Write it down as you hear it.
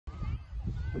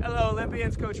Hello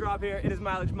Olympians, Coach Rob here. It is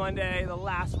Mileage Monday, the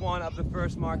last one of the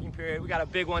first marking period. We got a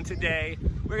big one today.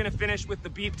 We're gonna finish with the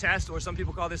beep test, or some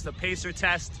people call this the pacer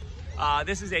test.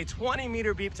 This is a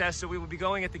 20-meter beep test, so we will be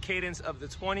going at the cadence of the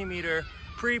 20-meter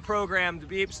pre-programmed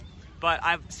beeps, but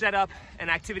I've set up an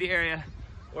activity area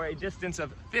or a distance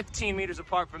of 15 meters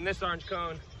apart from this orange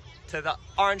cone to the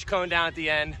orange cone down at the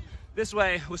end. This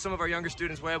way, with some of our younger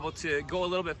students, we're able to go a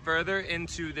little bit further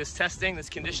into this testing, this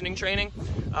conditioning training.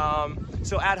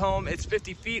 So at home, it's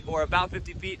 50 feet or about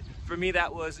 50 feet. For me,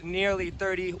 that was nearly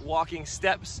 30 walking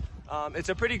steps. It's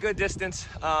a pretty good distance.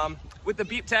 With the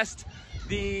beep test,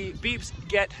 the beeps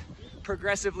get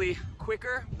progressively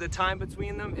quicker. The time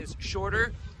between them is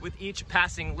shorter with each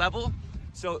passing level.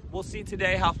 So we'll see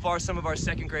today how far some of our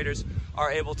second graders are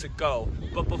able to go.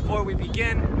 But before we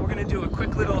begin, we're gonna do a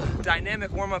quick little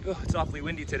dynamic warm-up. Oh, it's awfully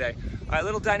windy today. All right,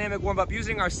 little dynamic warm-up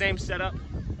using our same setup.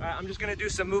 All right, I'm just gonna do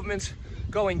some movements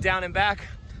going down and back.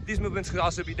 These movements can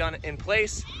also be done in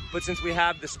place, but since we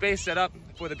have the space set up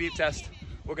for the beep test,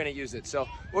 we're gonna use it. So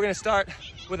we're gonna start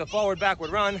with a forward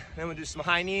backward run, then we'll do some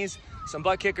high knees, some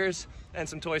butt kickers, and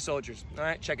some toy soldiers. All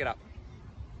right, check it out.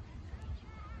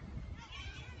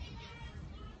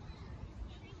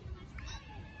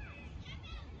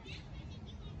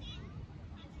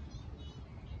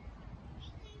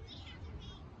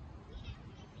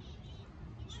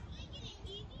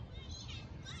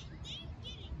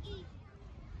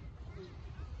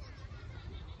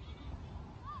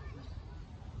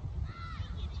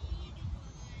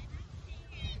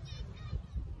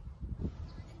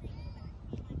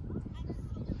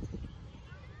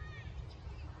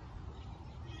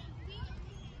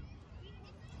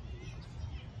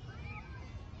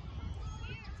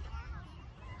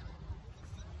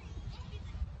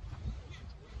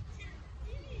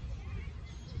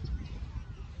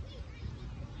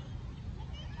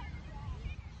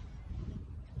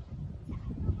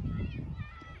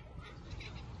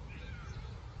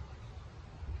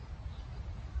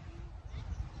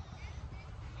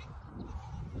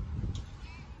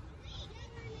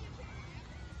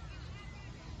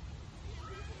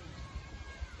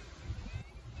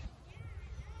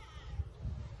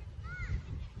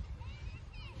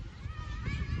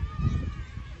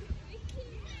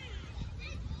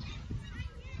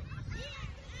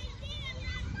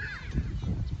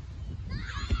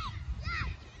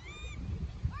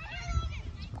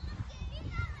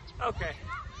 Okay,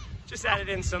 just added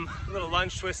in some little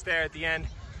lunge twist there at the end.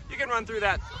 You can run through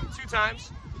that 2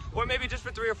 times, or maybe just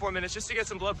for 3 or 4 minutes, just to get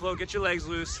some blood flow, get your legs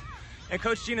loose. And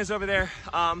Coach Gina's over there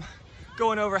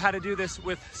going over how to do this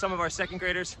with some of our second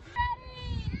graders.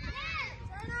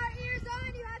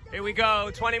 Here we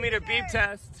go, 20-meter beep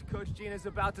test. Coach Gina's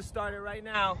about to start it right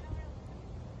now.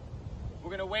 We're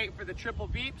gonna wait for the triple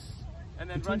beeps and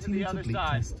then run to the other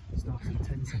side. Starts in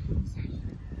 10 seconds.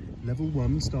 Level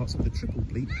 1 starts with a triple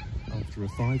bleep after a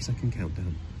 5-second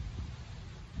countdown.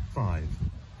 5,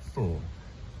 4,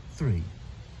 3,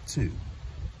 2,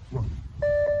 1.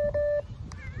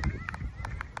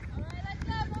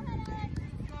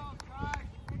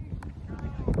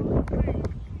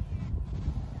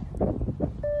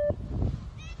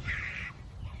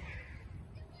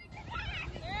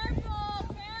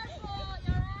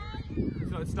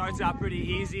 So it starts out pretty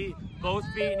easy. Both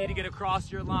feet need to get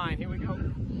across your line. Here we go.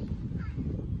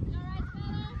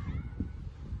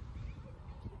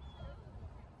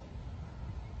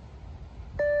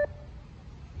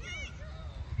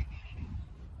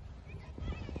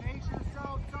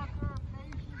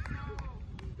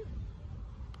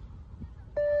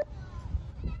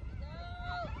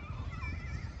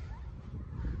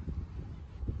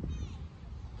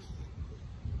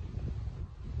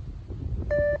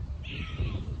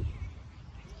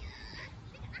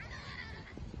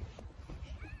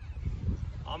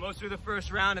 Almost through the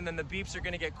first round, and then the beeps are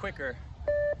gonna get quicker.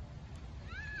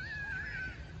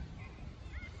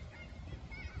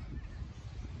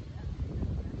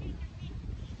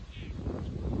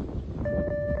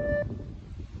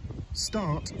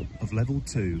 Start of level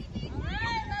 2. All right,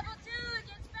 level 2, it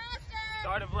gets faster.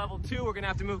 Start of level 2, we're gonna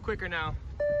have to move quicker now.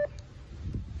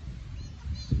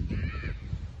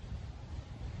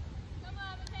 Come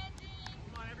on, Mackenzie.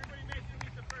 Come on, everybody makes at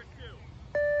least the first 2.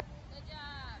 Good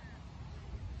job.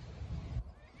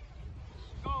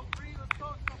 Go, free, let's go,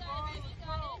 You got it, baby, you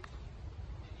got it.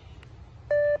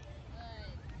 Good.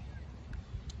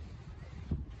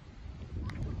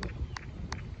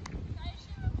 Try your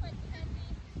shoe real quick,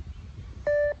 Mackenzie.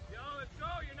 Yo, let's go,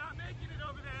 you're not making it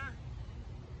over there.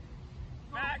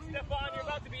 Max, Stefan, you're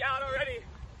about to be out already.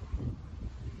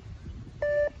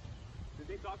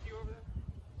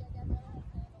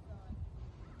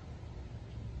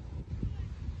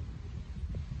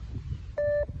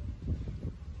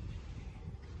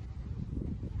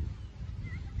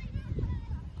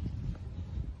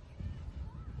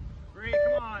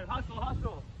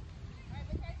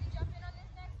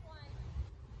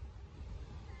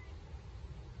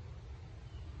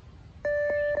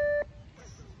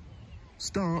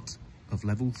 Start of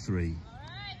level 3. All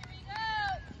right, here we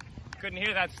go. Couldn't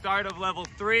hear that start of level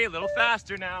 3. A little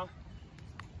faster now.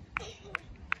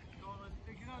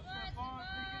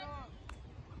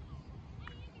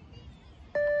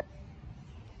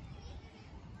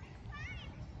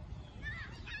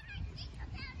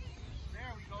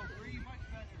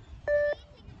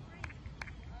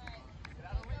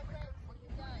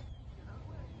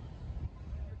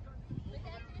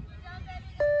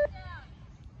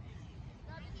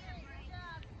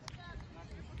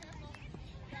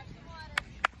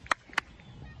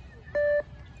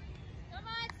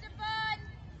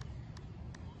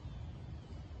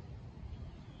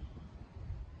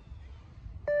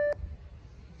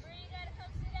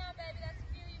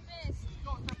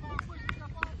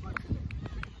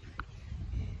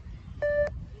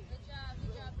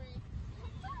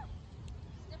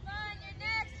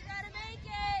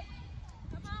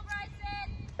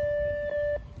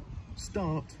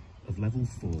 Start of level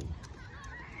 4.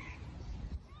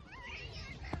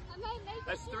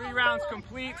 That's 3 rounds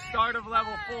complete. Start of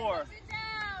level 4. Sit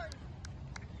down.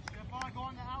 Stefan, go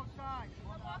on the outside.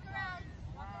 Walk around.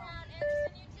 Walk around.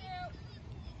 Anderson, you too.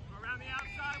 Go around the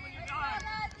outside when you're Let's done. go,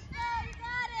 lads. Let's go. You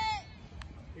got it.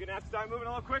 You're gonna have to start moving a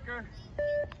little quicker.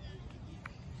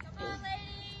 Come on,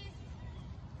 ladies.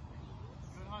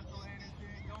 Good hustle,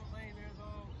 Anderson. Don't lay there,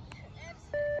 though.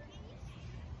 Anderson.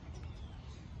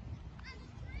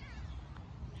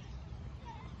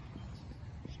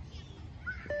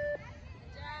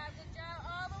 Good job.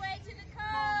 All the way to the Come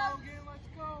on, cove. Logan. Let's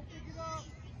go. Pick it up.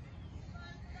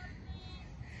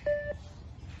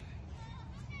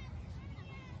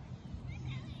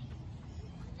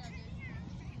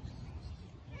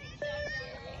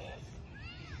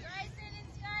 Bryson and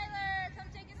Skylar, come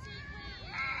take a seat, please.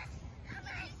 Good job.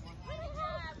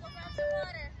 Go grab some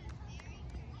water.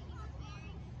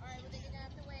 All right, well, then you're going to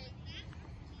have to wait.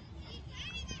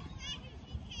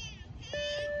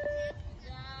 Good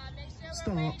job. Make sure we're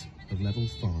Start waiting for the of level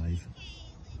beep. 5.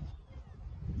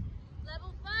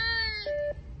 Level 5.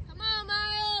 Come on,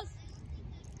 Miles.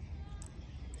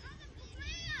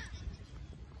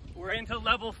 We're into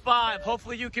level 5.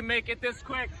 Hopefully you can make it this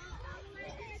quick.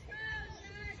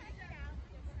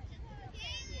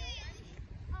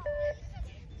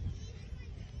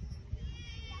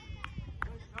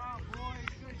 Good job, boys.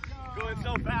 Good job. Going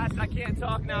so fast, I can't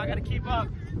talk now. I gotta keep up.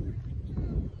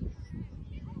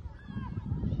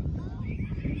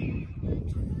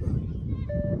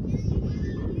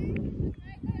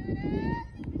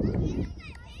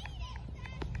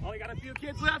 Only got a few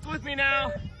kids left with me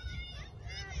now.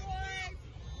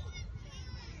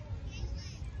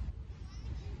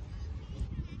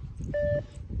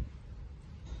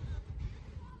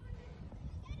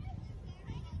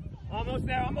 Almost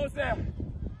there, almost there.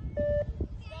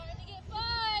 Starting to get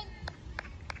fun.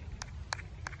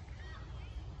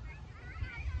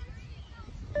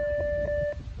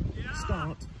 Yeah.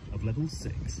 Start of level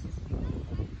 6.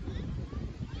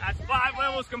 That's 5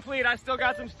 levels complete. I still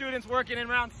got some students working in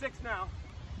round 6 now.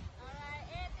 All right,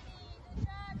 Anthony, good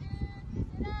job, dude.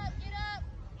 Sit up, get up.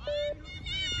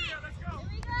 Yeah, let's go. Here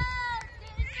we go.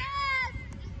 Get it fast.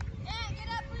 Yeah, get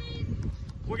up, please.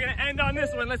 We're gonna end on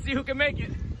this one. Let's see who can make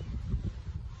it.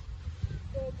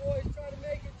 Go, boys. Try to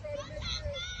make it. Try to make it.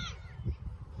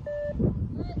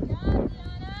 Good job,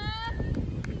 Deanna.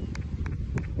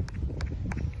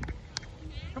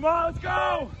 Come on, let's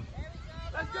go. There we go.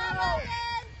 Let's Come on, go. Logan.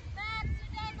 Max,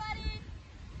 you're done, buddy.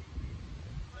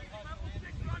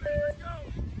 Let's go.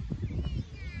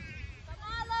 Come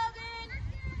on, Logan.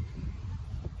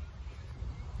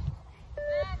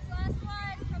 Max, last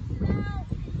one. Come sit out.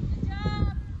 Good job.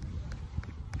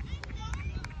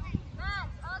 Max,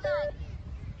 all done.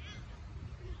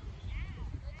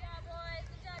 Good job, boys.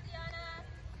 Good job, Deanna.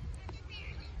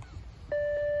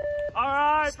 All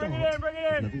right, Start bring it in, bring it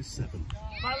in. level 7.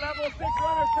 My level 6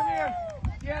 runners, come here.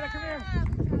 Deanna, come here.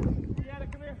 Deanna,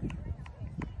 come here.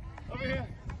 Over here.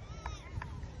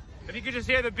 If you could just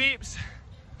hear the beeps,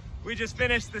 we just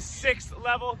finished the 6th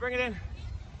level. Bring it in.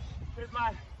 Here's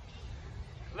my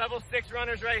level 6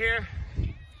 runners right here.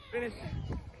 Finished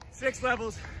 6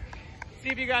 levels. See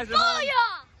if you guys at home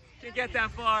can get that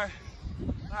far.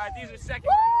 All right, these are second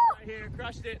graders right here.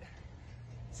 Crushed it.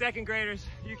 Second graders,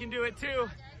 you can do it too.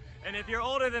 And if you're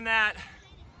older than that,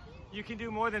 you can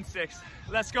do more than 6.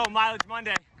 Let's go, Mileage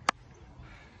Monday.